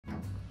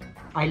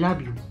I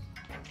love you.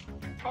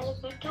 I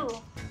love you too.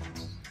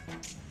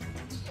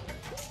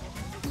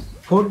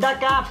 ফোরদা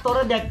cup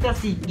তোরে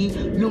দেখতাছি কি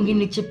লুঙ্গি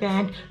নিচে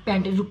প্যান্ট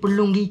প্যান্টের উপর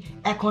লুঙ্গি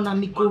এখন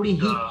আমি করি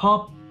হিপ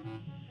হপ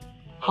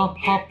হপ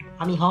হপ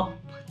আমি হপ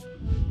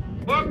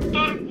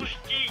বক্তর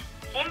পুষ্টি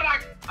ফোন রাখ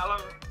হ্যালো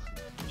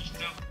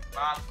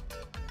বাস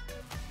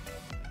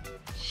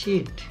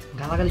শিট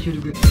গালাগালি শুরু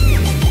করে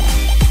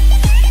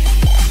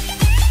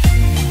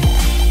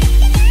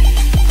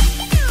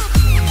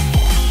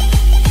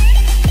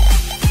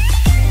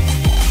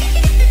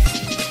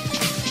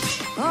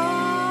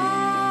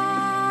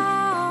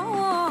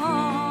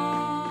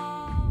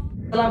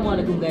আসসালামু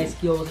আলাইকুম গাইস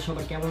কি অবস্থা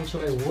সবার কেমন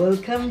সবাই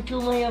welcome to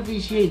my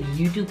official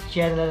YouTube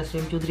channel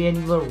rsfahimchowdhury and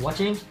you are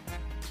watching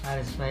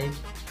Rsfahim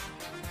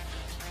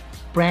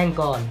prank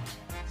call.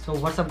 So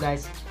what's up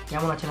guys,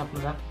 কেমন আছেন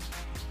আপনারা?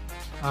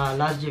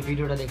 লাস্ট যে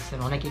ভিডিওটা দেখছেন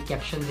অনেকে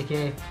ক্যাপশন দেখে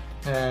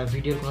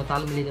ভিডিওর কোনো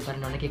তাল মিলাতে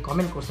পারেন, অনেকে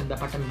কমেন্ট করছেন,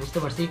 ব্যাপারটা আমি বুঝতে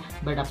পারছি।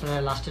 বাট আপনারা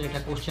লাস্টের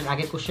একটা কোশ্চেন,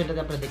 আগের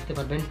কোশ্চেনটাতে আপনারা দেখতে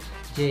পারবেন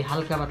যে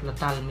হালকা পাতলা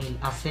তাল মিল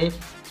আছে।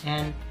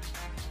 অ্যান্ড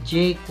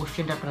যে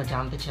কোশ্চেনটা আপনারা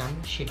জানতে চান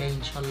সেটা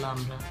ইনশাল্লাহ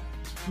আমরা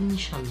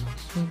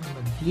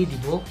দিয়ে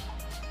দিব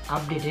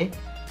আপডেটে।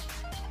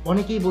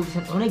 অনেকেই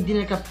বলতেছেন অনেক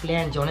দিনের একটা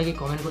প্ল্যান, যে অনেকেই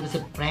কমেন্ট করতেছে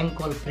প্র্যাঙ্ক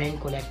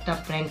কল একটা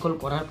প্র্যাঙ্ক কল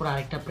করার পর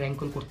আরেকটা প্র্যাঙ্ক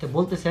কল করতে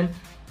বলতেছেন।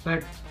 বাট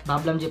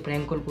ভাবলাম যে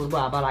প্র্যাঙ্ক কল করবো,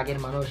 আবার আগের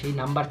মানুষ এই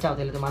নাম্বার চাও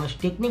তাহলে তো মানুষ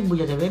টেকনিক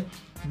বুঝে যাবে।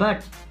 বাট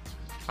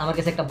আমার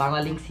কাছে একটা বাংলা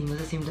লিঙ্ক সিম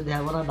আছে, সিমটা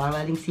দেখাবো না, বাংলা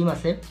লিঙ্ক সিম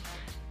আছে।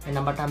 এই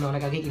নাম্বারটা আমি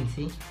অনেক আগে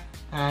কিনছি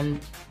অ্যান্ড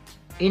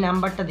এই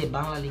নাম্বারটা দিয়ে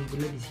বাংলা লিঙ্ক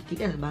বলে দিছি, ঠিক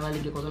আছে? বাংলা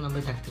লিঙ্কে কত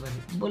নাম্বার থাকতে পারে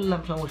বললাম,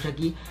 সমস্যা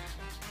কি?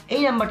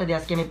 এই নাম্বারটা দিয়ে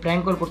আজকে আমি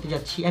প্র্যাঙ্ক কল করতে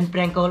যাচ্ছি। অ্যান্ড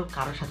প্র্যাঙ্ক কল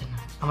কারোর সাথে না,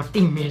 আমার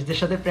টিমমেটসদের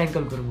সাথে প্র্যাঙ্ক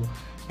কল করবো।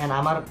 অ্যান্ড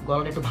আমার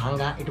গলাটা একটু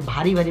ভাঙা, একটু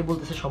ভারী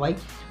বলতেছে সবাই,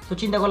 তো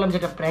চিন্তা করলাম যে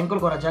একটা প্র্যাঙ্ক কল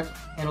করা যাক।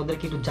 অ্যান্ড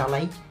ওদেরকে একটু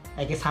জ্বালাই,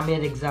 একে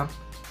সামনের এক্সাম,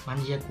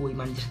 মানজিয়া কই,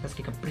 মানজির সাথে আজকে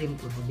একটা প্রেম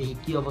করবো, দেখি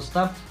কী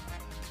অবস্থা।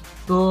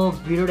 তো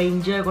ভিডিওটা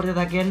এনজয় করতে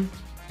থাকেন।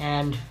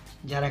 অ্যান্ড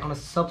যারা এখনো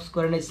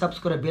সাবস্ক্রাইব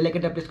করে বেল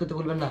আইকনটা প্রেস করতে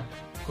ভুলবেন না,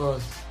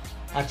 বিকজ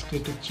আজকে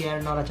একটু চেয়ার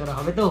নড়াচড়া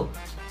হবে। তো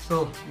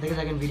দেখে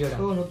থাকেন ভিডিওটা।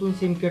 তো নতুন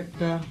সিম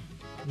কার্ডটা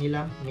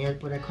নিলাম, নেওয়ার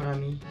পর এখন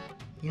আমি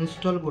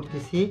ইনস্টল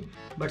করতেছি।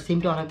 বাট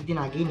সিমটা অনেক দিন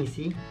আগেই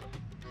নিছি,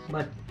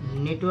 বাট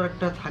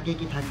নেটওয়ার্কটা থাকে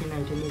কি থাকে না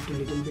এটা নিয়ে একটু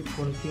লিটল বিট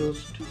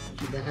কনফিউজড।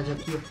 দেখা যাক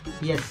কি।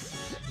 ইয়েস,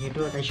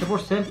 নেটওয়ার্ক এসে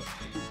পড়ছে।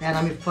 অ্যান্ড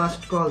আমি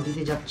ফার্স্ট কল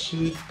দিতে যাচ্ছি।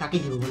 কাকে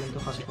দিব বলেন তো?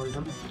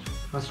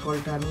 ফার্স্ট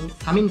কলটা আমি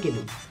সামিনকে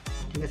দিই,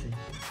 ঠিক আছে?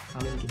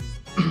 সামিনকে দিই।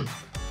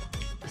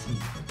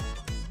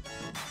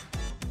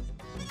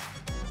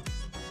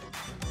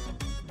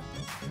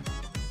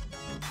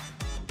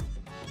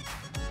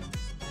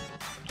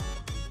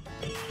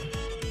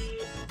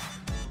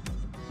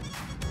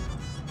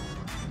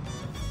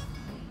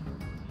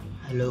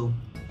 হ্যালো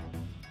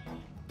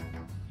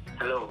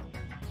হ্যালো,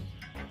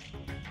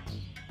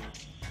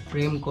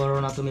 প্রেম করো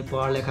না, তুমি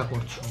পড়ালেখা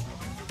করছো।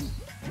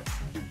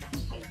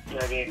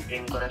 আগে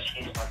প্রেম করা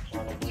শেষ হচ্ছে,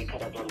 মানে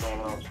পরীক্ষাটা চলবে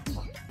এমন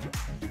অবস্থা।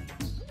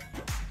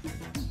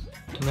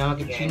 তুমি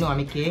আমাকে চিনো?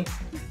 আমি কে?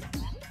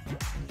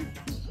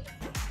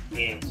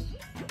 কে?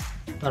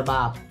 তোর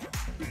বাপ।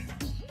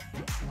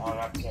 আমার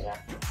বাপ কেরা?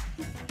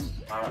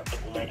 আমার বাপ তো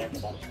ঘুমাইটাকে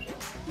আসছে।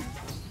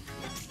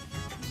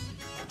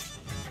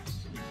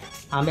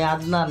 আমি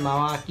আদনান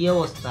মামা, কি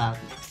অবস্থা?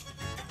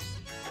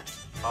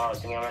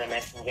 তুমি আমার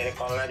মেসেঞ্জারে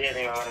কল না দিয়ে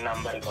তুমি আমার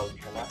নাম্বারে কল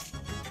দিছো না,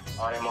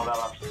 আমার মগা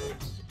ভাবছো।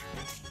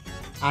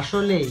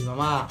 আসলেই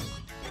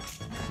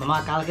মামা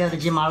কালকে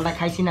যে মালটা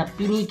খাইছি না,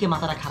 পিনিকে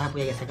মাথাটা খারাপ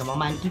হয়ে গেছে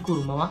মামা। আমি কি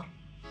করবো মামা?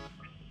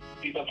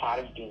 তুই তো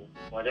ফার্স্ট দিন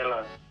মজা না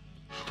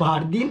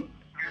পার দিন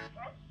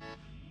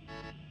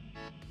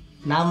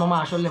না মামা,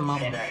 আসলে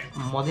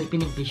মদের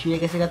পিনিক বেশি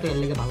হয়ে গেছে, তো এর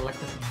লেগে ভালো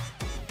লাগতেছে না।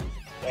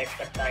 এক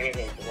সপ্তাহ আগে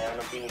খাইছি,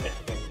 এখনো 3 মিনিট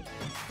আছে।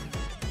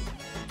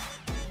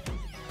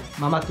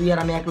 মামা তুই আর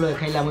আমি এক লয়ে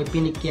খাইলাম, ওই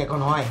পিনিক কি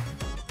এখন হয়?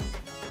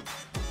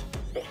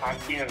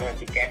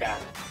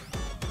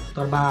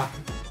 তোর বাপ।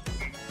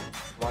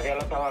 মজা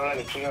তো ভালো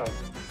লাগে, ঠিক আছে?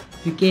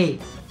 তুই কে?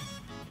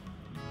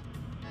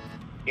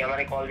 তুই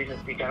আমারে কল দিছিস,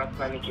 তুই জানাস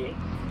না আমি কে?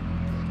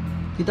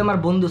 তুই তো আমার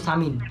বন্ধু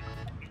সামিন।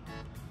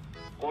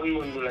 কোন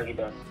বন্ধু লাগি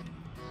তোর?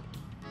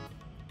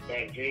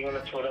 দেখ, যদি কোনো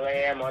ছোট ভাই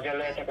মজা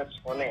লয়ে থাকে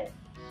শোনে,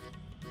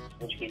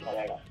 বুঝবি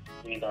খেলাটা,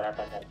 তুই ধরা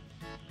থাকা।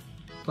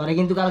 তোরে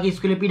কিন্তু কালকে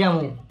স্কুলে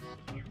পিটামু।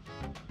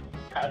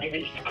 কালকে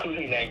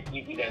স্কুলে নাই, কি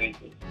পিটা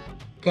গেছে?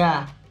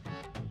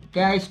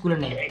 কে স্কুলে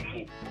নেই?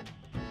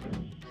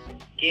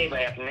 কে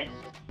ভাই আপনি?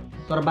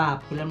 তোর বাপ।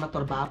 বললাম না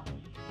তোর বাপ,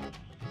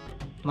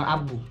 তোমার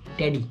আব্বু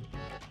ড্যাডি।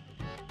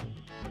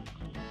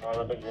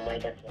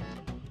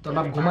 তোর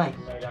বাপ ঘুমায়?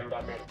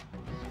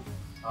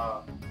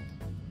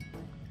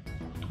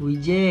 তুই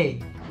যে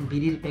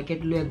বিড়ির প্যাকেট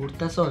লয়ে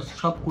ঘুরতেছস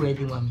সব কুয়ে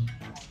দিব আমি।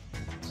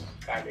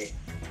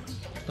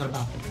 তোর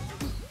বাপ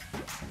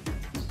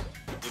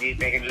বিড়ির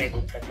প্যাকেট লয়ে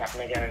ঘুরতেছ,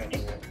 আপনি জানেন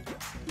কেন?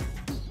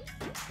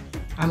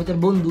 আমি তোর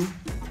বন্ধু।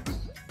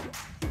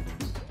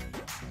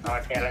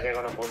 আমার এলাকায়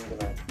কোনো বন্ধু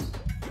নাই,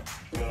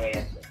 শুনে হয়ে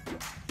আছে।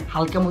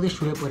 হালকা মধ্যে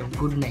শুয়ে পড়েন,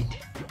 গুড নাইট।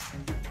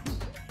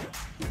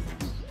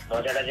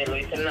 মজাটা যে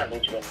লইছেন না,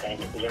 বুঝবেন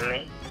কাহিনী, বুঝেন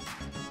নাই?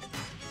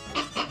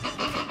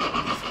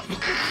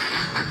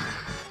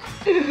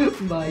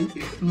 ভাই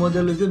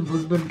মজা লইছেন,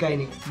 বুঝবেন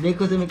কাহিনী।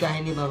 দেখো তুমি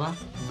কাহিনী বাবা,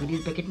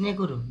 বিড়ির প্যাকেট নিয়ে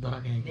করো ধরা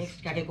খাই। নেক্সট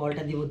কাকে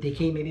কলটা দিব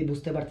দেখেই মেবি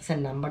বুঝতে পারতেছেন,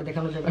 নাম্বার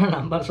দেখানো যাবে না,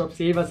 নাম্বার সব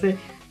সেভ আছে।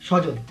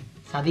 সজল,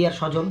 সাদিয়ার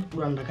সজল,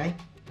 পুরান ঢাকায়।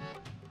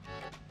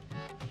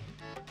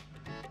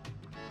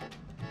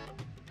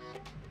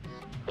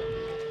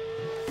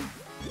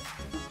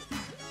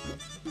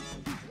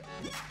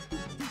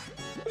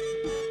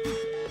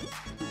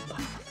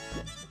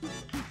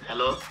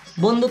 হ্যালো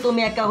বন্ধু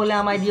তুমি একা হলে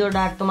আমায় দিও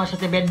ডাক, তোমার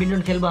সাথে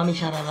ব্যাডমিন্টন খেলবো আমি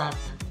সারা রাত।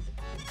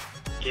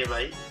 কে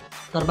ভাই?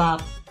 তোর বাপ।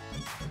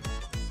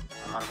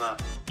 আমার বাপ?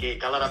 কে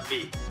কালার আপনি?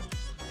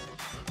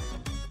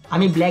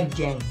 আমি black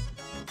Jung.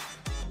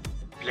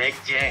 Black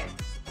Jung?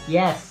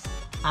 Yes,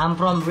 I am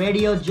from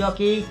radio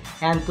jockey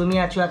and তুমি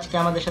আছো আজকে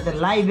আমাদের সাথে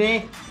লাইভে।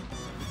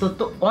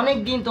 তো অনেক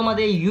দিন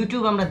তোমাদের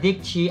ইউটিউব আমরা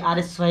দেখছি,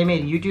 আরএস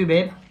ফাহিমের ইউটিউবে,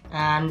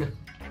 অ্যান্ড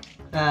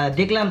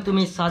দেখলাম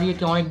তুমি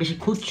সাদিয়াকে অনেক বেশি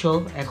খুঁজছো।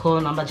 এখন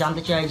আমরা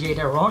জানতে চাই যে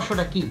এটা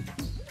রহস্যটা কি?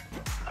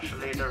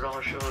 আসলে এটা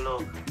রহস্য হলো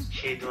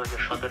সেই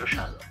 2017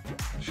 সাল।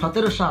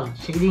 17 সাল?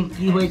 সেদিন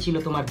কি হয়েছিল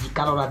তোমার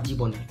কালো রাত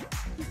জীবনে?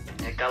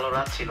 কালো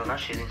রাত ছিল না,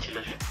 সেদিন ছিল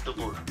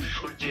দুপুর,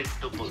 সূর্যের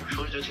দুপুর।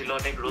 সূর্য ছিল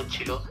অনেক, রোদ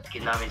ছিল,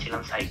 কিন্তু আমি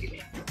ছিলাম সাইকেলে।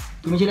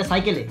 তুমি ছিলে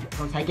সাইকেলে?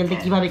 এখন সাইকেলতে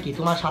কিভাবে কি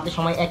তোমার সাথে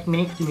সময় 1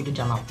 মিনিট তুমি একটু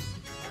জানাও।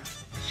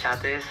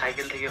 সাথে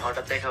সাইকেল থেকে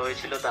হঠাৎ দেখা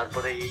হয়েছিল,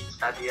 তারপরে এই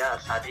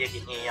সাদিয়াকে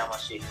নিয়ে আমার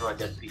সেই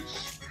 2020।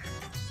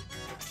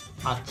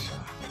 আচ্ছা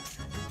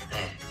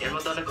হ্যাঁ, এর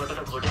মধ্যে অনেক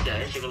ঘটনা ঘটে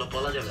যায়, সেগুলো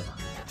বলা যাবে না।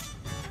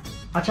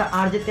 আচ্ছা,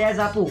 আর যে তেজ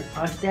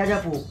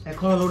আপু,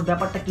 এখন ওর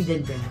ব্যাপারটা কি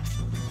দেখবেন?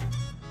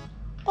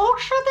 ওর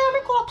সাথে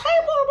আমি কথাই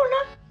বলবো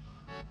না।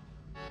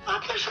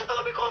 আপনার সাথে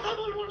আমি কথা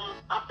বলবো না,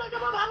 আপনাকে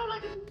আমার ভালো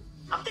লাগে।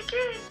 আপনি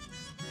কে?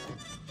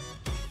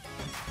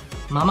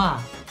 মামা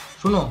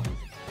শুনো।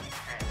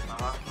 হ্যাঁ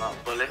মামা,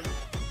 বলেন।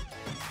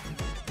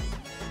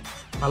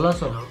 ভালো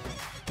আছো?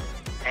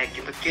 হ্যাঁ,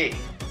 কিন্তু কে?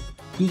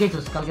 কি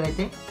খাইছোস কালকে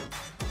রাতে?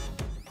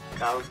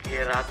 কালকে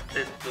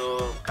রাত্রে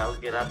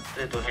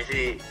তো খাইছি।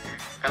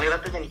 কালকে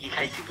রাত্রে জানি কি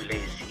খাইছি ভুলে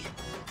গেছি।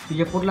 তুই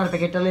যে পোটলার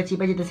প্যাকেটটা লয়ে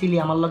চিপে যেতেছিলি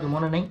আমার লগে,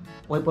 মনে নাই?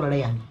 ওই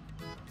পোলাটাই আমি।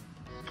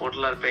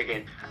 পোটলার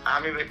প্যাকেট?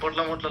 আমি ভাই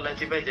পোটলা মোটলা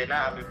চিপাই যাই না,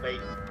 আমি ভাই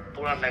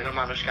পুরান ঢাকার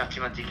মানুষ কাচ্চি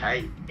মাচ্চি খাই।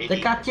 তো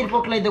কাচ্চির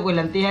পোটলাই তো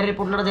কইলাম, তেহারের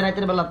পোটলাটা যে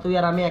রাতের বেলা তুই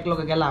আর আমি এক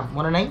লগে গেলাম,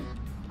 মনে নাই?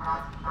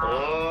 ও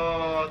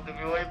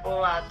তুমি ওই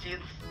পোলা,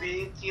 চিনছি।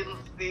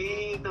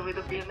 তুমি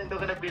তো বিল্ডিং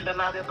দোকানে বিলটা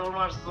না দিয়ে দৌড়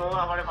মারছো,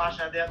 আমার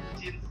ভাষা দিয়ে আমি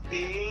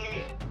চিনছি।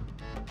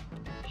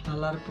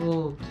 শালার পো,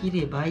 কি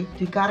রে ভাই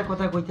তুই কার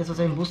কথা কইতেছস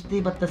আমি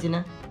বুঝতেই পারতাছি না।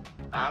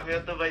 আমিও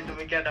তো ভাই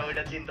তুমি কেটা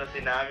ওইটা চিন্তাছি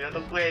না, আমিও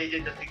তো কয়েই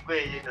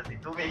যেতেছি।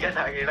 তুমি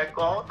কেটা এটা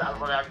কও,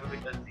 তারপরে আমি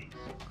কইতাছি।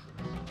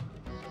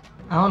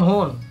 এখন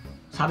হন,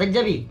 সাদেক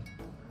যাবি?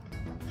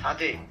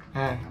 সাথে?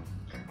 হ্যাঁ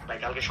ভাই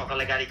কালকে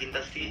সকালে গাড়ি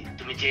কিনতেছি,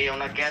 তুমি যেও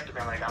না কে, তুমি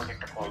আমার কালকে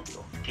একটা কল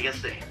দিও, ঠিক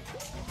আছে?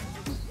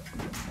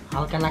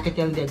 হালকা নাকে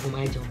তেল দিয়ে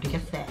ঘুমাই যাও, ঠিক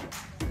আছে?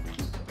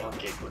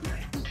 ওকে, গুড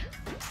নাইট।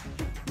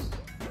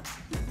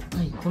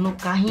 ভাই কোনো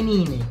কাহিনী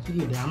নেই, কি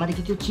রে ভাই, আমার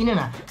কি কেউ চিনে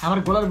না? আমার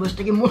গলার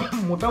বয়সটাকে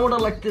মোটা মোটা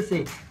লাগতেছে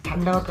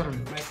ঠান্ডা হওয়ার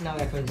কারণে। রাইট নাও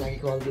এখন যাকে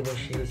কল দিব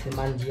সে হচ্ছে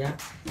মানজিয়া।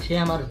 সে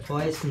আমার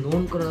ভয়েস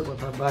নোন করার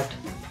কথা, বাট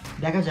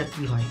দেখা যাক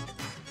কি হয়।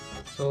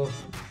 তো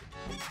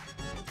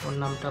ওর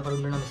নামটা আবার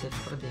অন্য নামে সেভ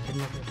করে দেখেন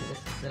না, ঠিক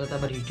আছে? তাহলে তো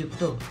আবার ইউটিউব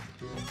তো।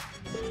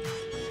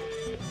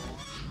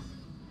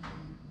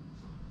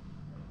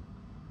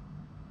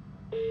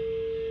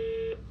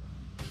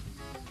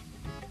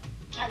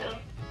 Hello.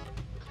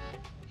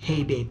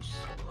 Hey babes,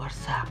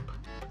 what's up?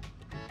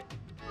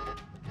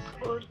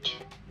 Good.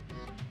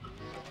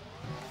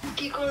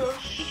 কি করো?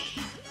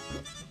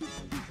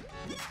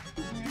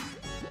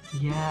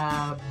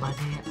 Yeah, but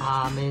I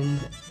mean,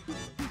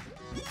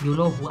 you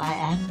know who I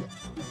am?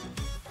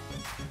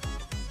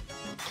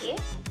 কি?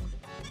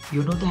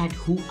 You know that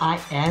who I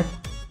am?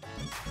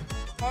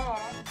 হ্যাঁ।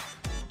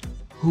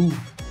 Who?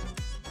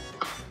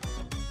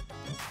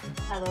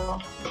 Hello.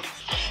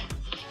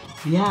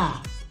 Yeah,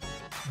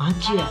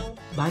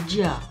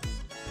 Bajia.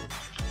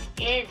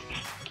 Yes.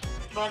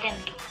 বলেন।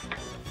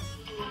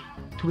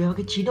 তুমি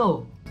আমাকে চিনো?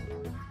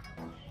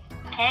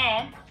 হ্যাঁ।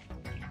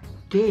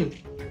 কে?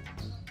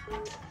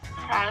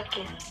 আর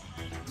কে?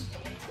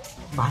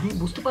 মানে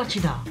বুঝতে পারছি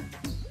না।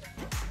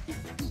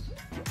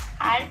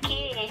 আর কে?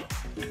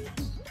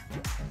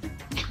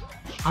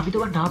 আমি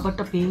তোমার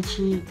নাম্বারটা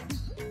পেয়েছি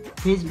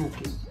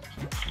ফেসবুকে।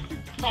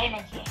 তাই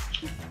নাকি?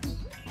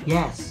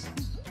 Yes.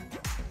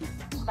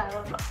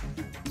 বাবা।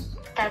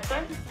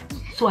 তারপর?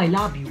 So I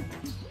love you.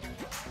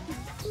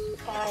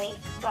 তাই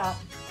বাহ,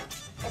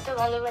 এত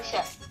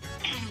ভালোবাসা।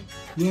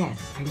 Yes,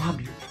 I love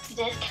you.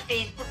 Just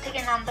Facebook থেকে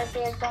নাম্বার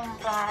পেয়ে একদম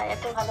বাহ,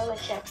 এত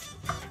ভালোবাসা।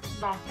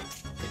 বাহ।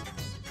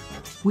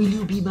 Will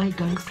you be my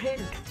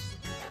girlfriend?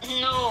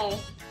 No.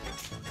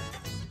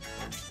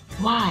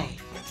 Why?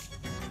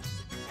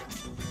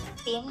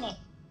 এমনি।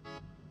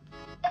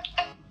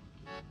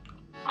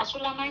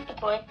 আসলে আমার একটা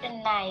বয়ফ্রেন্ড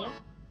নাই,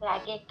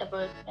 লাগে একটা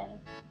বয়ফ্রেন্ড।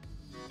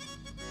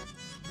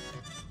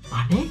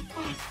 মানে?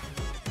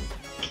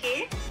 কে?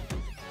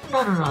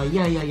 না,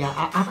 yeah.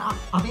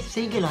 আমি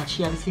সিঙ্গেল আছি,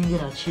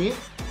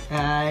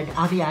 and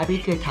আমি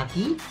আমেরিকায়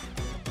থাকি।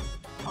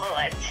 ও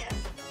আচ্ছা,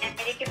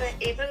 আমেরিকা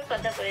এইভাবে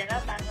কথা বলে না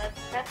বাংলা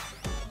ভাষা?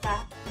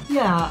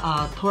 Yeah,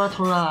 थोड़ा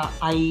थोड़ा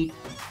I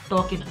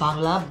talk in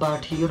Bangla,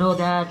 but you know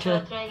that.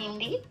 थोड़ा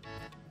हिंदी?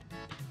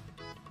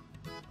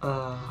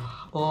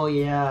 Oh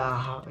yeah.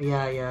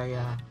 या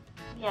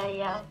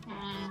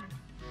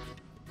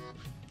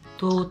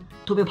তো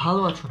তুমি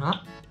ভালো আছো না?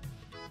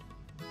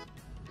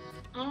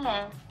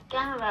 হ্যাঁ,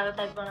 কেন ভালো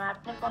থাকবো না?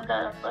 আপনি ফোন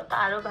দেওয়ার পর তো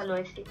আরো ভালো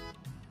হয়েছি।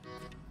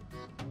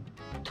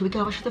 তুমি কি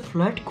আমার সাথে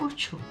ফ্লার্ট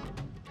করছো?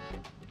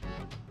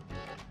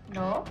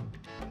 নো,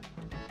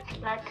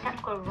 ফ্লার্ট কেন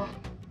করবো?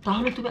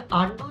 তাহলে তুমি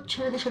আননোন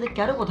ছেলেদের সাথে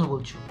কেন কথা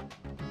বলছো?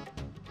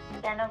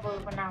 কেন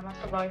বলবো না? আমার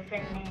তো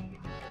বয়ফ্রেন্ড নেই।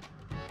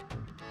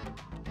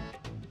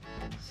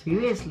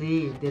 সিরিয়াসলি?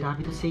 দেন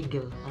আমি তো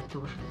সিঙ্গেল, আমি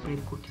তোমার সাথে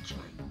প্রেম করতে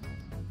চাই।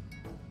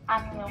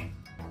 আমিও।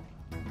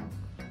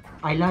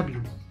 I love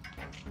you.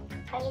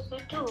 I love you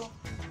two.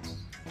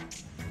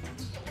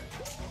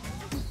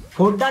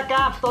 ফোনটা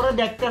কাপ, তোরে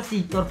দেখতেছি,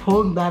 তোর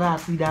ফোন দাঁড়া,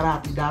 তুই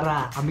দাঁড়া,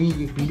 আমি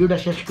ভিডিওটা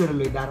শেষ করে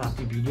লই, দাঁড়া,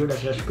 তুই ভিডিওটা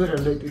শেষ করে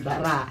লই, তুই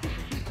দাঁড়া।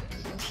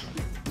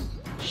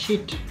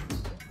 শিট,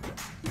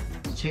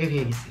 ছেড়ে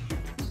খেয়ে গেছি।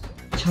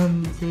 छन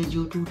से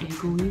जो टूटे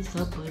कोई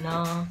सपना,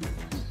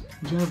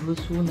 जब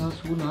सोना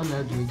सोना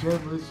लगे,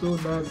 जब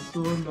सोना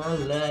सोना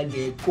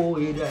लगे,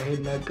 कोई रहे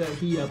ना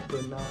कहीं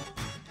अपना।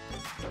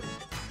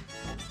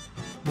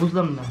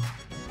 বুঝলাম না,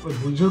 ওই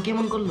বুঝেও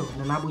কেমন করলো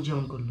না বুঝে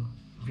এমন করলো,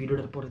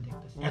 ভিডিওটার পরে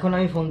দেখতেছি। এখন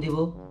আমি ফোন দিব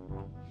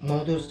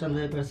মমতাজ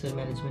স্ট্যান্ডার্ডের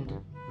ম্যানেজমেন্টে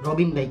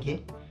রবিন ভাইকে।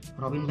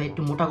 রবিন ভাই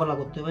একটু মোটা গলা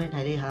করতে হবে,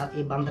 তাহলে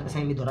এই বান্দার কাছে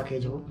আমি ধরা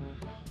খেয়ে যাবো।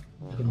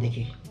 এখন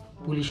দেখি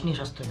পুলিশ নিয়ে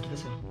আসতে হবে, ঠিক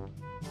আছে?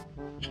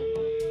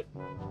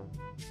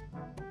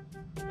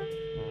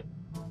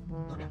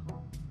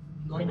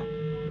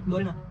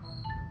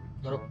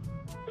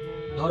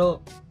 ধরো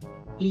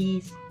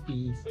প্লিজ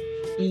প্লিজ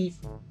প্লিজ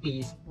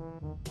প্লিজ।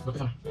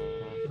 ধরতেছে না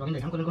রবিন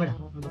ভাই, করে না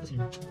ধরতেছি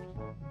না।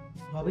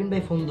 রবিন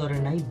ভাই ফোন ধরে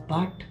নাই,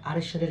 বাট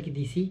আরের সাথে আর কি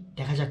দিছি,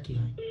 দেখা যাক কি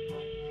হয়।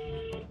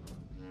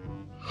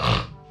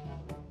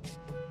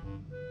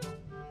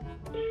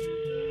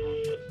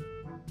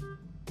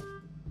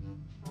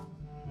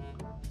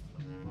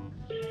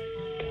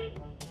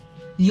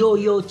 ইয়ো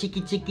ইয়ো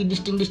চিকি চিকি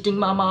ডিস্টিং ডিস্টিং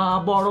মামা,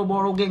 বড়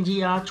বড় গেঞ্জি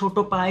আর ছোট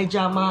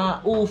পায়জামা,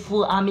 উফ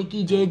আমি কি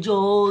যে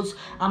জোস।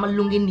 আমার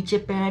লুঙ্গির নিচে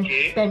প্যান্ট,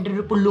 প্যান্টের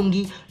উপর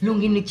লুঙ্গি,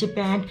 লুঙ্গির নিচে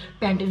প্যান্ট,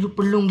 প্যান্টের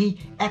উপর লুঙ্গি।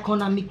 এখন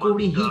আমি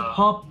করি হিপ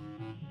হপ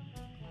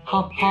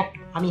হপ হপ,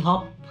 আমি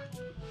হপ।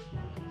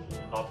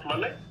 হপ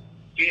মানে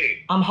কে?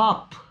 I'm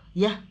hop.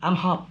 Yeah, I'm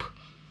hop.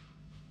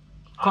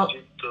 Call,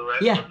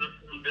 yeah.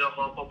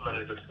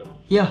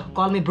 Yeah,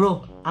 call me bro.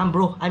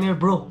 I'm your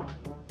bro.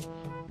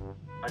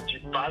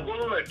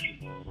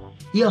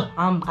 Yeah,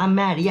 I'm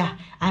mad. Yeah,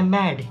 I'm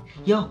mad.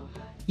 Yo,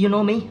 you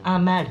know me?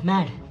 I'm mad.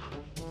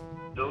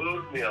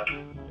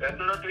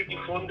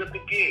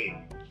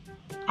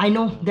 I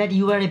know that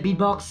you are a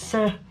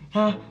beatboxer.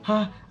 হ্যাঁ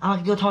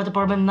আমাকে কেউ থামাতে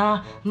পারবেন না,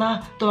 না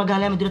তোমার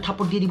গালে আমি দুটো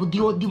থাপ্পড় দিয়ে দিব।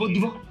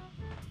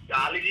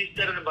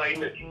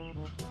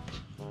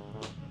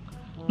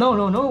 No,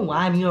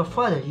 I'm your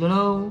father, you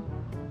know.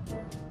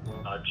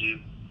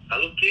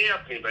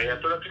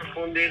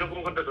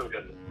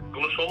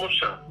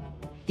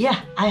 Yeah,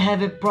 I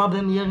have a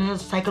problem, you know,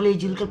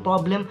 psychological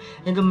problem,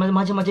 and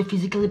মাঝে মাঝে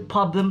physical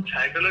problem.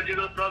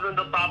 Psychological problem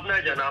তো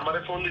পাবনায় জানা, আমারে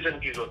ফোন দিছেন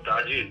কি করতে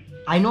আজিব?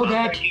 I know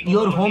that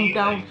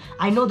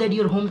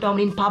your hometown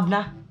in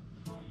Pabna.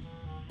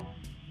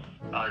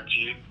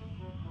 আজিব,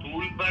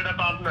 তুই বড়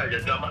পাবনায় যা,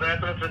 আমারে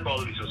এত রাতে কল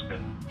দিছস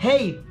কেন?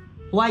 Hey,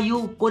 why you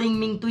calling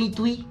me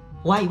তুই?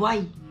 Why?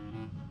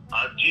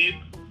 আজিব,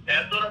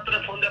 এত রাতে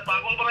ফোন দিয়ে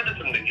পাগল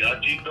বানাইতেছেন নাকি?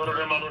 আজিব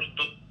ধরনের মানুষ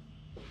তো।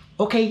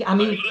 Okay,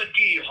 আমি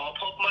কি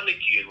হপ মানে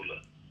কি এগুলো?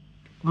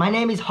 My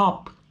name is Hop.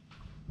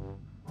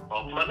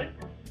 Hop মানে?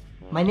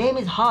 My name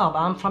is Hop.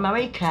 I'm from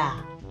America.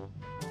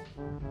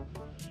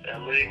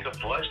 America,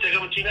 voice থেকে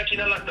আমার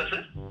চিনা লাগতেছে।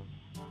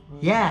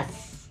 Yes.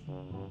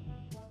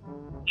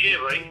 কে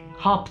ভাই?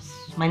 Hops.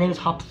 My name is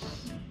Hops.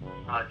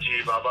 আজি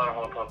বাবার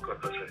হপ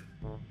করতেছে।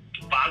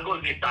 পাগল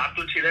কি, তার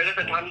তো ছিঁড়ে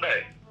গেছে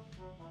ঠান্ডায়।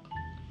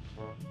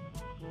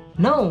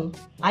 No,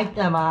 I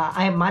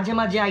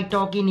মাঝে I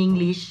talk in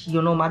English,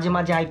 you know,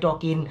 মাঝে I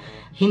talk in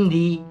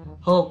Hindi.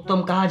 हो तुम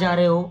कहाँ जा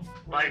रहे हो?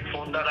 ভাই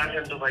ফোনটা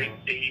রাখেন তো ভাই,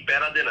 এই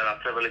প্যারা দেন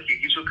রাত্রেবেলা কি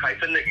কিছু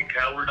খাইছেন নাকি?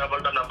 খেয়া উল্টা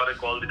পাল্টা নাম্বারে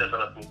কল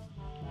দিতেছেন আপনি।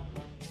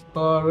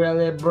 Oh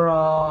really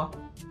bro?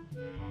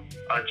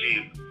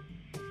 আজিব,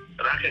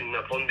 রাখেন না,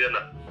 ফোন দিয়ে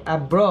না।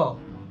 Bro,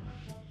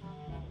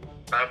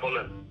 হ্যাঁ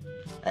বলেন।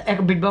 এক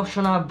বিটবক্স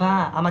শোনা বা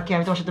আমাকে,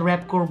 আমি তোমার সাথে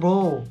র্যাপ করবো।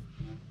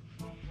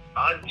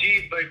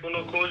 আজিব ভাই, কোনো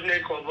খোঁজ নেই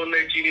খবর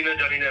নেই, চিনি না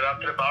জানি না,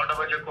 রাত্রে 12টা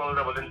বাজে কল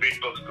দেন বলেন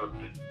বিটবক্স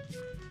করতে,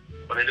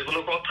 মানে এটা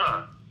কোনো কথা?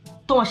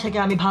 তোমার সাথে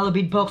আমি ভালো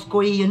বিটবক্স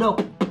করি, you know.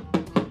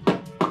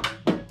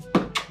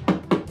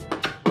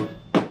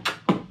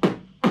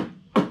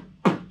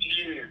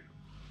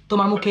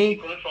 তোমার মুখে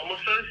কোনো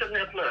সমস্যা হয়েছে না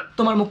আপনার?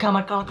 তোমার মুখে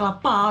আমার কালা কালা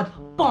পাদ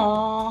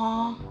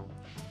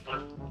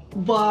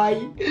বাই,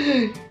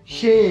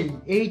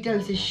 এইটা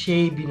হচ্ছে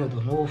সেই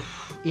বিনোদন। উফ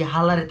এই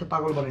হালারে তো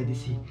পাগল বানাই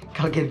দিছি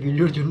কালকের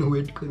ভিডিওর জন্য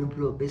ওয়েট করে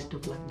ব্রো বেস্ট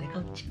অফ লাক দেখা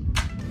হচ্ছে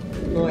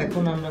তো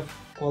এখন আমরা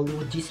কল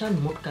দেবো জিসান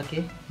মোটকাকে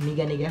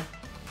নিগা নিগা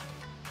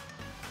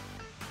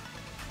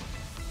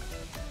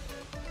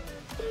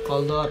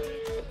কল ধর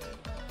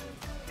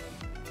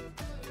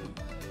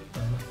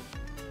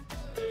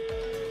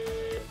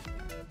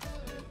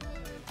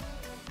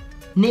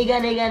নিগা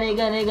নিগা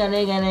নিগা নিগা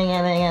নিগা নিগা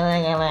নিগা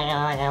নিগা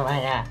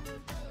নিগা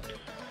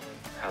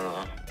হ্যালো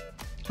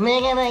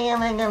নিগা নিগা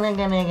নিগা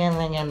নিগা নিগা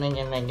নিগা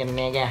নিগা নিগা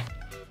নিগা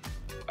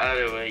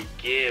আরে ভাই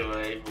কে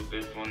ভাই বুকে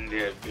ফোন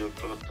দিয়ে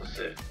বিরক্ত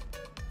করতেছে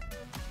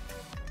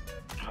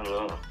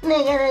হ্যালো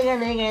নিগা নিগা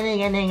নিগা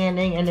নিগা নিগা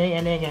নিগা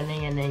নিগা নিগা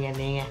নিগা নিগা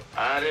নিগা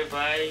আরে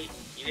ভাই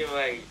কিরে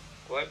ভাই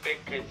কয় প্যাক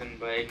খাইছেন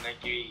ভাই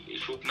নাকি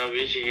শুকনা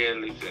বেশি খেয়ে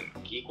লিখছেন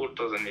কি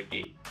করতেছেন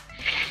এটি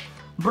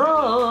ব্রো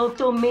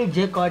তুমি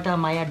যে কয়টা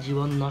মায়ার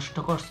জীবন নষ্ট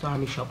করছো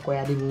আমি সব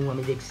কয়া দিব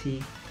আমি দেখছি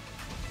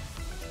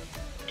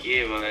কে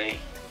ভাই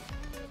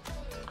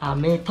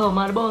আমি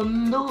তোমার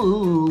বন্ধু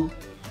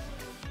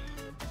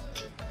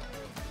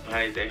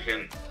ভাই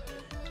দেখেন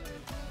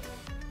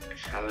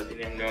সারাদিন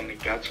আমি অনেক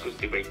কাজ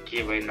করতে ভাই কে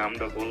ভাই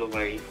নামটা বলো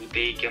ভাই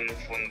হুতেই কেন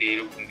ফোন দিয়ে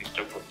এরকম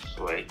ডিস্টার্ব করতেছো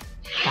ভাই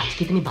কাজ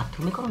কি তুমি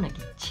বাথরুমে করো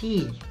নাকি ছি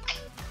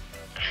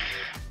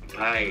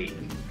ভাই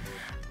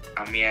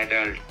আমি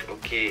অ্যাডাল্ট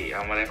ওকে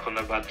আমার এখন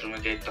আর বাথরুমে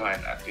যেতে হয়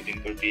না 2 দিন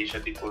পর বিয়ে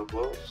শাদী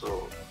করবো সো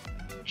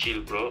চিল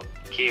ব্রো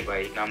কে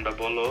ভাই নামটা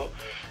বলো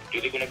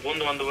যদি কোনো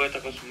বন্ধু বান্ধব হয়ে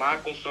থাকো মা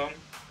কসম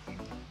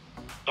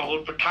তখন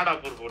ঠাড়া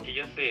পড়বো ঠিক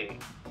আছে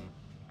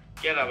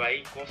কেরা ভাই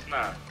কোস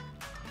না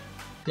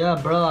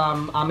ব্রো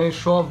আমি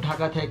সব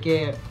ঢাকা থেকে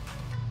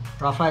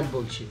রাফায়েত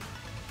বলছি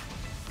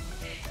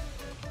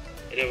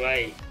রে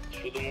ভাই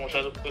শুধু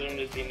মোশারফ করিম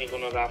রে চিনি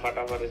কোনো রাফা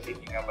টাফারে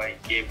চিনি না ভাই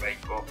কে ভাই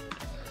কো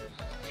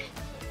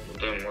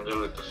মজা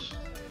হইতেছে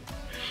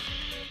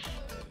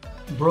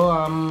ব্রো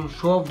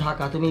সব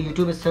ঢাকা তুমি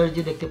ইউটিউবে সার্চ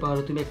দিয়ে দেখতে পারো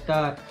তুমি একটা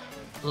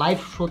লাইভ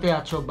শোতে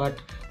আছো বাট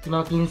তুমি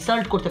আমাকে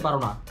ইনসাল্ট করতে পারো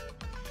না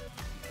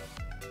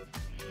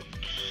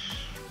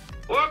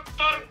ও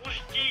তোর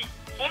গুষ্টি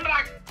ফোন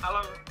রাখ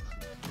হ্যালো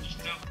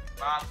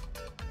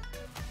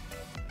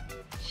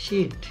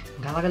শিট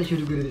গালাগালি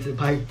শুরু করে দিয়েছে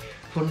ভাই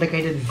ফোনটা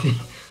কেটে দিছে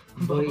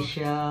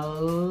Barishal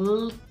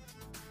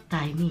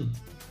টাইমি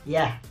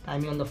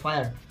টাইমি on the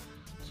fire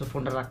so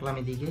ফোনটা রাখলাম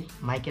এদিকে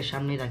মাইকের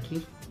সামনে রাখি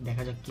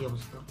দেখা যাক কি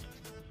অবস্থা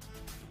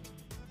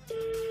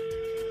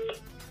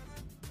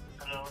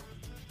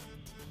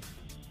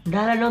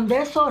ডায়লেনম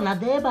দেছো না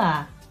দেবা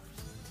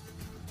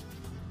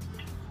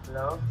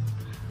হ্যালো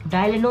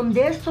ডায়লেনম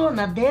দেছো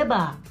না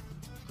দেবা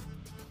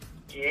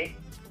কে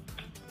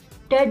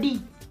টেডি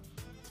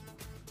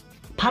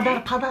ফাদার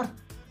ফাদার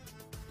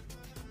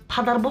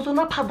ফাদার বোঝো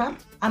না ফাদার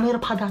আমি ওর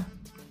ফাদার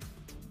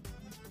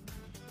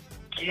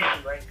কে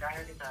ভাই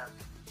কাহে দিতা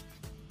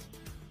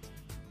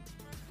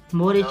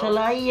বরিশাল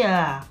আইয়া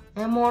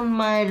এমন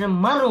মায়ের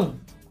মারুম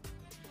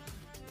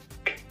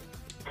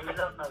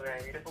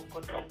এরকম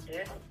করতে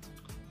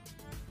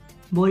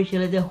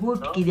বরিশালে যে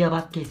হুটকি দিয়ে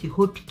ভাত খেয়েছি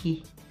হুটকি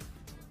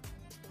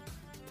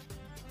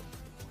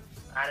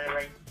আরে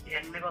ভাই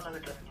এমনি কথা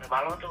বলতে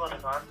ভালো মতো কথা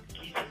কন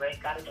কি ভাই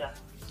কারে চা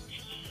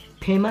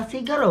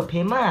ফেমাসই করো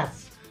ফেমাস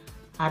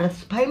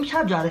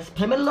rsfahimchowdhury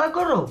rsfahim লয়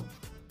করো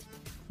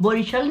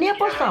বরিশাল নিয়ে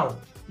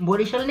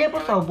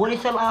পড়ছাও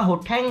বরিশাল আহো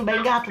ঠ্যাং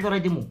ব্যাঙ্গে হাতে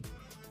ধরাই দিমু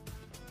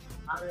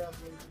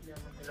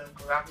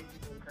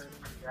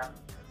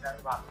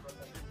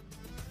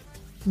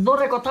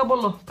দূরে কথা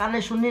বলো কানে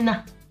শুনি না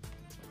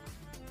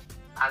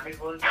আমি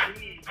বলছি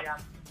যে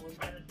আপনি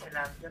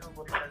বলছিলেন যেন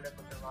বরিশালের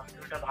কথা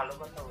ওটা ভালো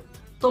কথা বলি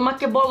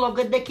তোমাকে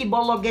বলগে দেখি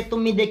বলগে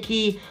তুমি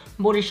দেখি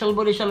বরিশাল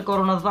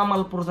করো না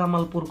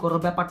জামালপুর করো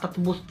ব্যাপারটা তো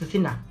বুঝতেছি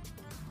না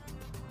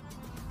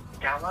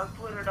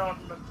জামালপুর ওটা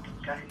অন্য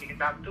কাহিনী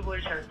কিন্তু আমি তো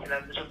বরিশালে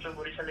ছিলাম সবসময়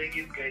বরিশালে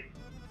গিয়ে গাই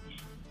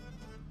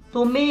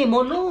তুমি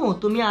মনু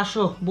তুমি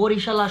আসো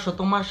বরিশাল আসো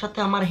তোমার সাথে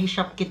আমার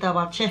হিসাব কিতাব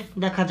আছে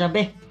দেখা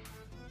যাবে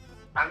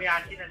আমি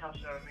আসি না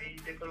সবসময় আমি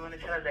ঈদে কোরবানি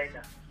ছাড়া যাই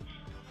না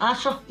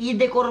আসো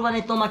ঈদে কোরবানি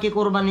তোমাকে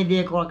কোরবানি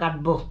দিয়ে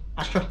কাটবো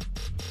আসো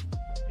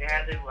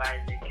হ্যাঁ দেখো আই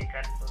দেখি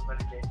কার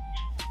কোরবানি দেয়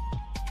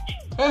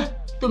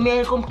তুমি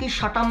এরকম কি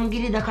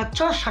শাটামগিরি দেখাচ্ছ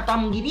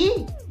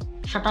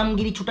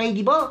শাটামগিরি ছুটাই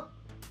দিব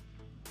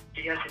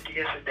ঠিক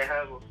আছে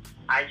দেখাবো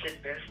আইসেন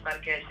বেলস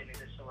পার্কে আইসেন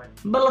এদের সময়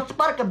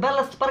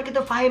বেলস পার্কে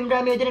তো ফাহিম রে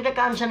আমি ওই দিন একটা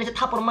কান শানিতে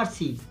থাপড়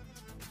মারছি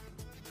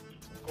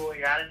কই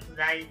আর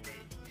যাই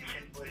নেই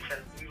দিছেন বরিশাল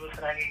 2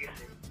 বছর আগে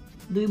গেছে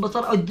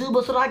 2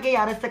 বছর আগে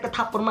আরএস একটা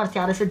থাপড় মারছি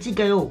আরএস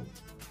জিগায়ও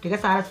ঠিক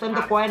আছে আরএস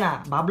তো কয় না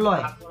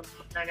ভাবলয়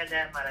আপনাকে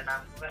যায় মারে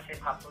নাম কাছে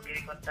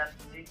ফাপগিরি করতে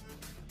আসছি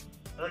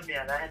তোর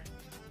বিয়া রায়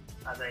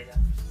আজাইরা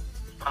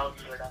ফাউল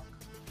বেড়া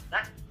না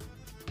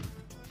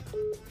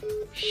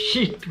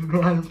শিট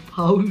ম্যান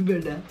ফাউল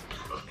বেড়া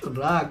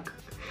রাখ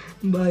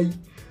ভাই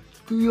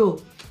তুইও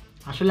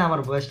আসলে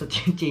আমার ভয়েসটা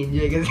চেঞ্জ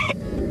হয়ে গেছে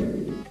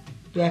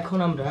তো এখন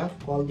আমরা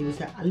কল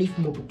দিয়েছে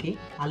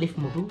আলিফ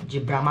মোটু যে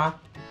ব্রাহ্মা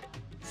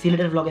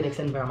সিলেটের ব্লগে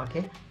দেখছেন ব্রাহ্মাকে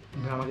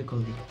কল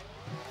দিই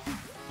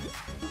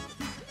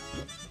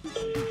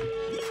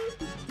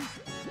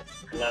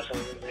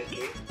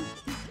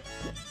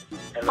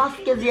 5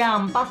 কেজি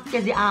আম, 5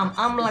 কেজি আম,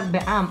 আম লাগবে,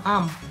 আম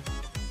আম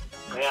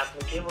ভাই আপনি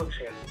কে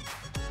বলছেন?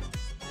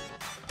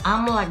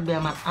 আম লাগবে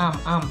আমার, আম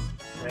আম।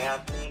 ভাই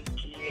আপনি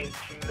কি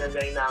চিন্তা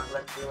যাই না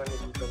আপনার কি মানে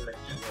বুঝতে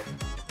লাগছে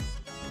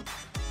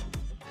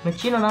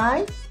চিনো নাই?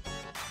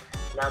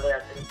 না ভাই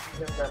আপনি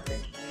চিনেন না, আপনি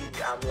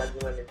কি আম লাগবে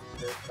মানে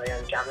ভাই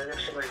আমি কি আমের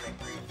ব্যবসা করি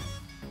নাকি?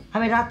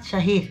 আমি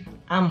রাজশাহীর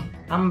আম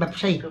আম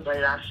ব্যবসায়ী। তো ভাই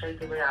রাজশাহী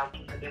তো ভাই আম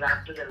থেকে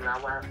রাখতে দেন না,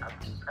 আমার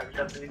আমি তো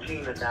আপনি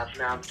চিনি না,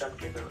 আপনি আম টাম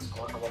খেতে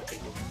আমার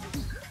থেকে।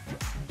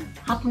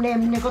 আপনি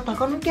এমনি কথা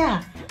কোন কে?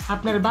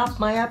 আপনার বাপ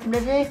মায়ে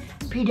আপনারে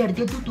ফিডার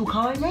দিয়ে দুধ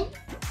খাওয়ায় নাই?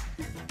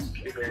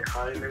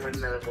 খাওয়াই নেবেন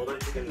না, বড়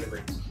চিকেন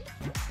নেবেন।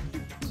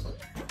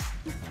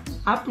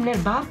 আপনার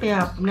বাপে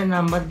আপনার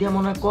নাম্বার দিয়ে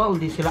মনে কল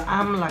দিছিল,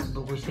 আম লাগবে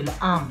কইছিল,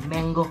 আম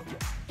ম্যাঙ্গো।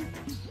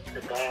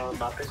 ভাই আমার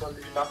বাপে কল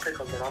দিচ্ছে, বাপে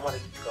কল দেন, আমার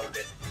কি কল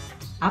দেন?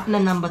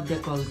 আপনার নাম্বার দিয়ে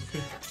কল দিছে।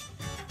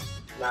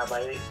 না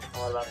ভাই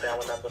আমার বাপে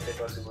আমার নাম্বার দিয়ে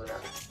কল দিব না।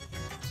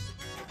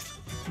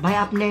 ভাই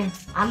আপনি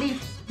আলিফ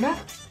না?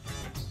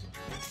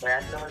 ভাই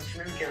আপনি আমার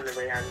চিনেন কেমনে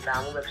ভাই? আমি তো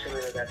আমও ব্যবসা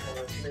করে ব্যবসা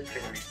আমার চিনেন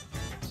কেমনে?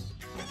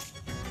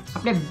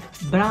 আপনি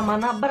ব্রাহ্মা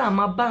না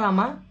ব্রাহ্মা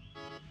ব্রাহ্মা?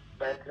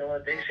 ভাই আপনি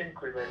আমার দেখছেন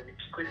কই ভাই?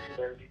 কি করেছি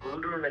ভাই? কি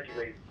গরুডুলো নাকি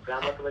ভাই?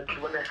 গ্রামা তো ভাই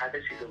জীবনে হাটে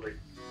ছিল ভাই।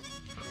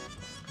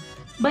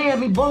 ভাই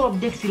আমি বলক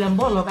দেখছিলাম,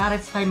 বলক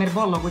rsfahim এর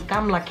বলক, ওই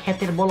কামলা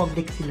ক্ষেতের বলক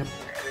দেখছিলাম।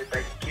 আরে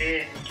ভাই কে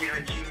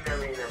চিনি না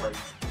আমি না ভাই।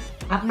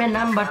 আপনার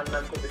নাম্বার, আমার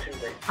নাম করেছেন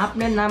ভাই?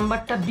 আপনার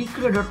নাম্বারটা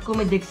বিক্রয়.com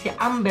এ দেখছি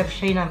আম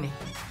ব্যবসায়ী নামে।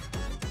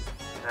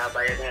 না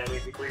ভাই আমি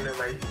এদিকে করি না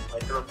ভাই,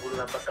 হয়তো ভুল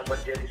নাম্বার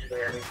দিয়ে দিচ্ছি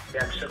ভাই। আমি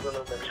ব্যবসা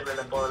করে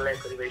না, পড়ালেখা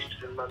করি ভাই,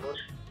 স্টুডেন্ট মানুষ।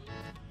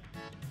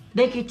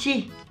 দেখেছি,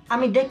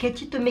 আমি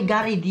দেখেছি তুমি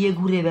গাড়ি দিয়ে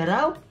ঘুরে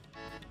বেড়াও।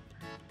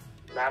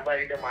 না ভাই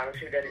এটা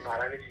মানুষের গাড়ি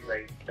ভাড়া নিচ্ছি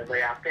ভাই। তা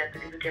ভাই আপনি এত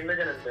কিছু কেমনে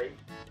জানেন ভাই?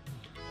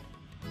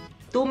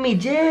 তুমি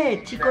যে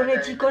চিকনে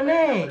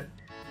চিকনে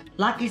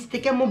লাকিস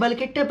থেকে মোবাইল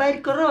কেটে বাইর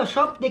করো,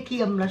 সব দেখি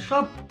আমরা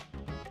সব।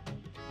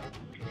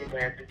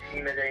 ভাই এত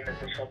চিনে যাই না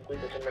তো সব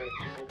কইতেছেন, মানে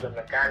কিছু বুঝলাম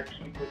না, কার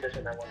কি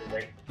কইতেছেন আমাদের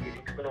ভাই?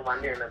 এদিকে কোনো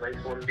মানে না ভাই।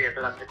 ফোন দিয়ে এত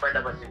রাত্রে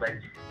কয়টা বাজে ভাই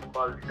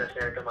কল দিতেছে,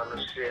 একটা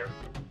মানুষ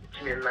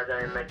চিনেন না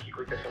জানেন না, কি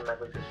কইতেছেন না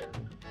কইতেছেন।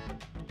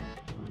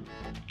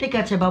 ঠিক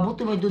আছে বাবু,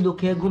 তুমি দুধ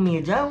খেয়ে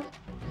ঘুমিয়ে যাও।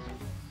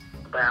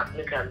 ভাই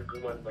আপনি খান,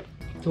 ঘুমান ভাই।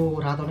 তো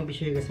রাত অনেক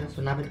বেশি হয়ে গেছে, সো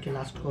নাবিদকে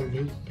লাস্ট কল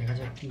দিই, দেখা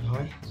যাক কি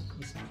হয়।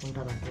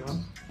 ফোনটা রাখলাম।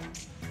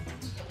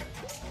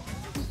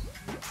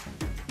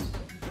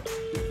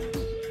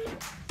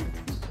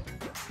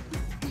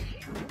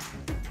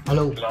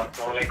 হ্যালো,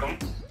 আসসালামু আলাইকুম।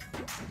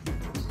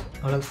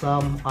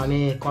 ওয়ালাইকুম, আমি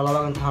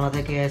কলাবাগান থানা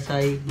থেকে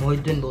এসআই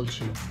মহিউদ্দিন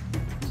বলছি।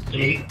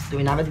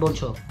 তুমি নাবিদ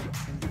বলছো?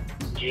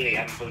 জি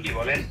আমি বলছি,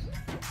 বলেন।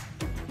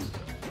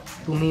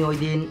 তুমি ওই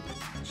দিন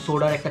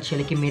সোডার একটা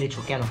ছেলেকে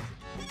মেরেছো কেন?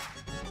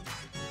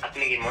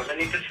 আপনি কি মজা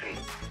নিতেছেন?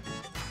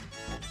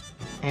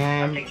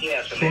 And আপনি কি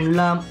আসলে?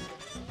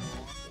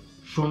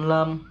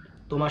 শুনলাম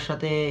তোমার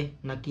সাথে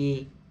নাকি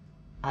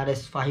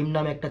rsfahim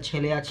নামে একটা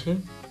ছেলে আছে।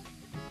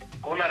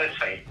 কোন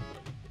rsfahim?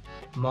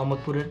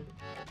 মোহাম্মদপুরের।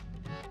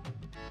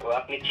 ও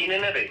আপনি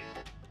চিনেন রে?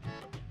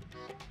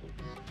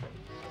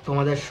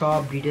 তোমাদের সব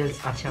ডিটেলস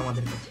আছে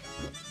আমাদের কাছে।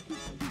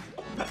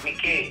 আপনি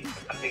কে?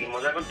 আপনি কি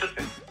মজা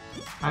করতেছেন?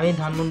 আমি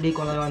ধানমন্ডি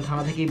কলাবাগান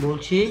থানা থেকেই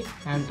বলছি,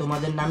 অ্যান্ড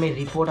তোমাদের নামে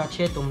রিপোর্ট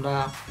আছে তোমরা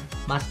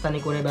মাস্তানি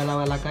করে বেলা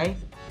এলাকায়।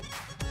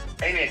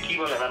 এই মেয়ে কি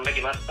বলেন? আমরা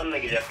কি মাস্তান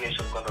নাকি যে আপনি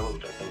এসব কথা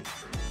বলতেছেন?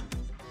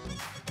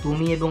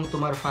 তুমি এবং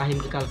তোমার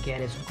ফাহিমকে কালকে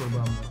অ্যারেস্ট করবো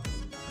আমরা।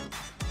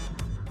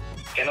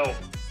 কেন?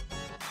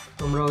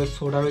 তোমরা ওই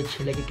সোডার ওই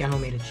ছেলেকে কেন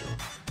মেরেছো?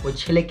 ওই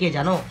ছেলে কে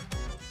জানো?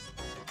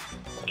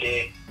 কে?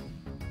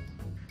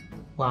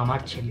 ও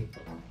আমার ছেলে।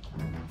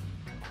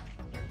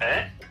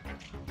 হ্যাঁ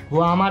ও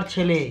আমার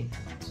ছেলে।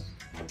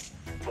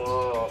 ও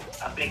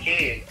আপনি কে?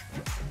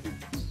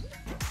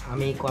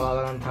 আমি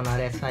কলাবাগান থানার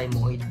এসআই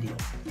মহিউদ্দিন।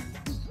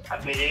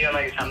 আপনি যেই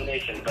আমাকে সামনে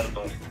এসেন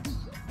তারপর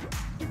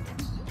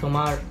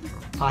তোমার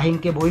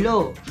ফাহিমকে বইলো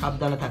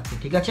সাবধানে থাকতে,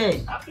 ঠিক আছে?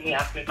 আপনি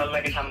আপনি তাহলে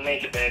সামনে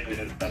এসে ব্যয়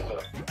করেন, তারপর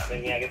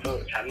আপনি আগে তো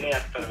সামনে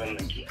আসতে পারবেন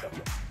না। কি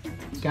করবেন?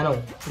 কেন,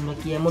 তোমরা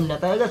কি এমন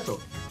নেতা হয়ে গেছো?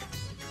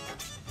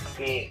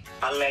 আপনি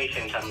পাল্লে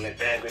আইসেন সামনে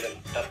ব্যয় করেন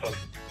তারপর।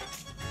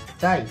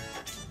 তাই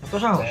এত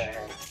সাহস?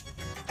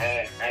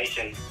 হ্যাঁ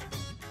আইসেন।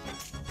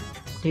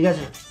 ঠিক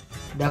আছে,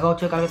 দেখা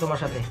হচ্ছে কালকে তোমার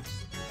সাথে।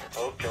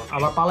 ওকে ওকে,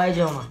 আবার পালাই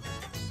যেও না।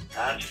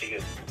 আচ্ছা ঠিক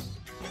আছে।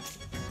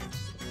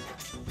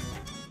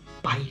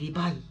 ভাই রে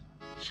ভাই,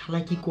 শালা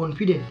কি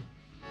কনফিডেন্ট,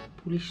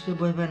 পুলিশে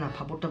ভয় পায় না,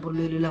 ফাপড় টাপড়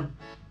লিয়ে নিলাম।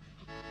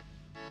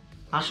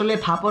 আসলে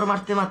ফাপড়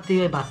মারতে মারতে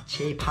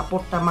বাচ্চে, এই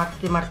ফাপড়টা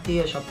মারতে মারতে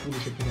সব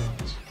পুলিশের থেকে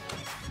বাচ্চে।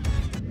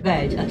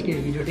 গাইজ আজকের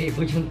ভিডিওটা এই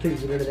পর্যন্ত।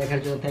 ভিডিওটা দেখার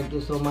জন্য থ্যাংক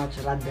ইউ সো মাচ।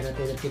 রাত বেড়াতে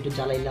ওদেরকে একটু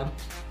জ্বালাইলাম,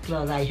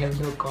 plus I have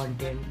no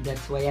content,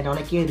 that's why. And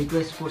অনেকে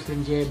রিকোয়েস্ট করছেন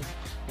যে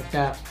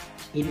একটা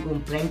এরকম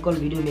প্র্যাঙ্ক কল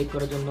ভিডিও মেক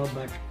করার জন্য,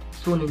 বাট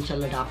সুন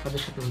ইনশাল্লাহ এটা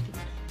আপনাদের সাথে হইতে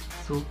পারে।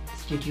 So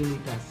stay tune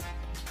with us.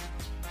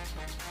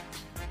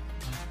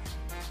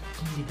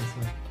 Phone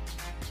দিতেছে,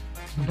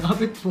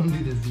 নাবিদ ফোন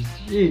দিতেছি,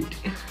 শিট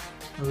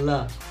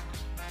আল্লাহ।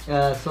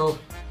 সো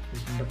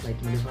ফোনটা ফ্লাইট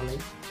মোডে ফেলাই,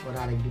 ওরা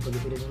আরেক বিপদে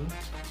পড়ে যাবে।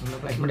 আমরা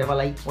ফ্লাইট মোডে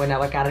ফেলাই, ওই না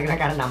আবার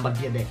কারের নাম্বার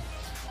দিয়ে দেয়।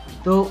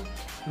 তো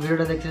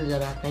ভিডিওটা দেখছেন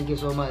যারা, থ্যাংক ইউ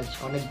সো মাচ।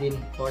 অনেকদিন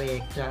পরে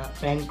একটা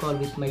prank call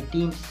with my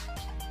teams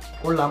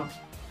করলাম।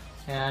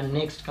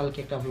 নেক্সট কালকে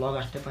একটা ব্লগ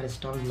আসতে পারে,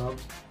 stunt blog,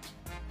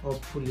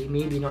 hopefully,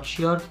 maybe not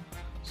sure.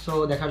 So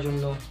দেখার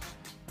জন্য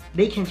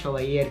দেখেন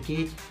সবাই এই আর কি।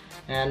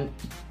 অ্যান্ড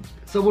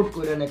সাপোর্ট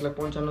করেন,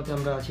 1,55,000-তে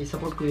আমরা আছি,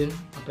 সাপোর্ট করেন।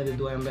 আপনাদের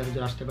দোয়ায় আমরা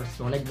এতদূর আসতে পারছি।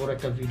 অনেক বড়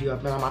একটা ভিডিও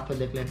আপনারা মাত্র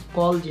দেখলেন,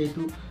 কল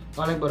যেহেতু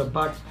অনেক বড়,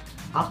 বাট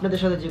আপনাদের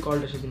সাথে যে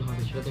কলটা সেদিন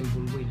হবে সেটা আমি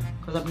বলবোই না,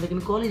 কারণ আপনাদেরকে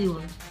আমি কলই দিব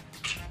না।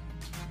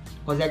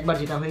 কজ একবার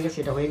যেটা হয়ে গেছে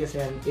সেটা হয়ে গেছে।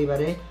 অ্যান্ড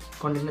এবারে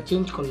কন্টেন্টটা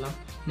চেঞ্জ করলাম,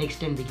 নেক্সট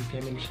টাইম দেখি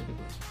ফ্যামিলির সাথে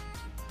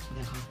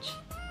দেখা হচ্ছে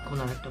কোন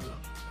আর একটা ব্লগ।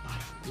 By,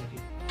 love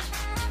you.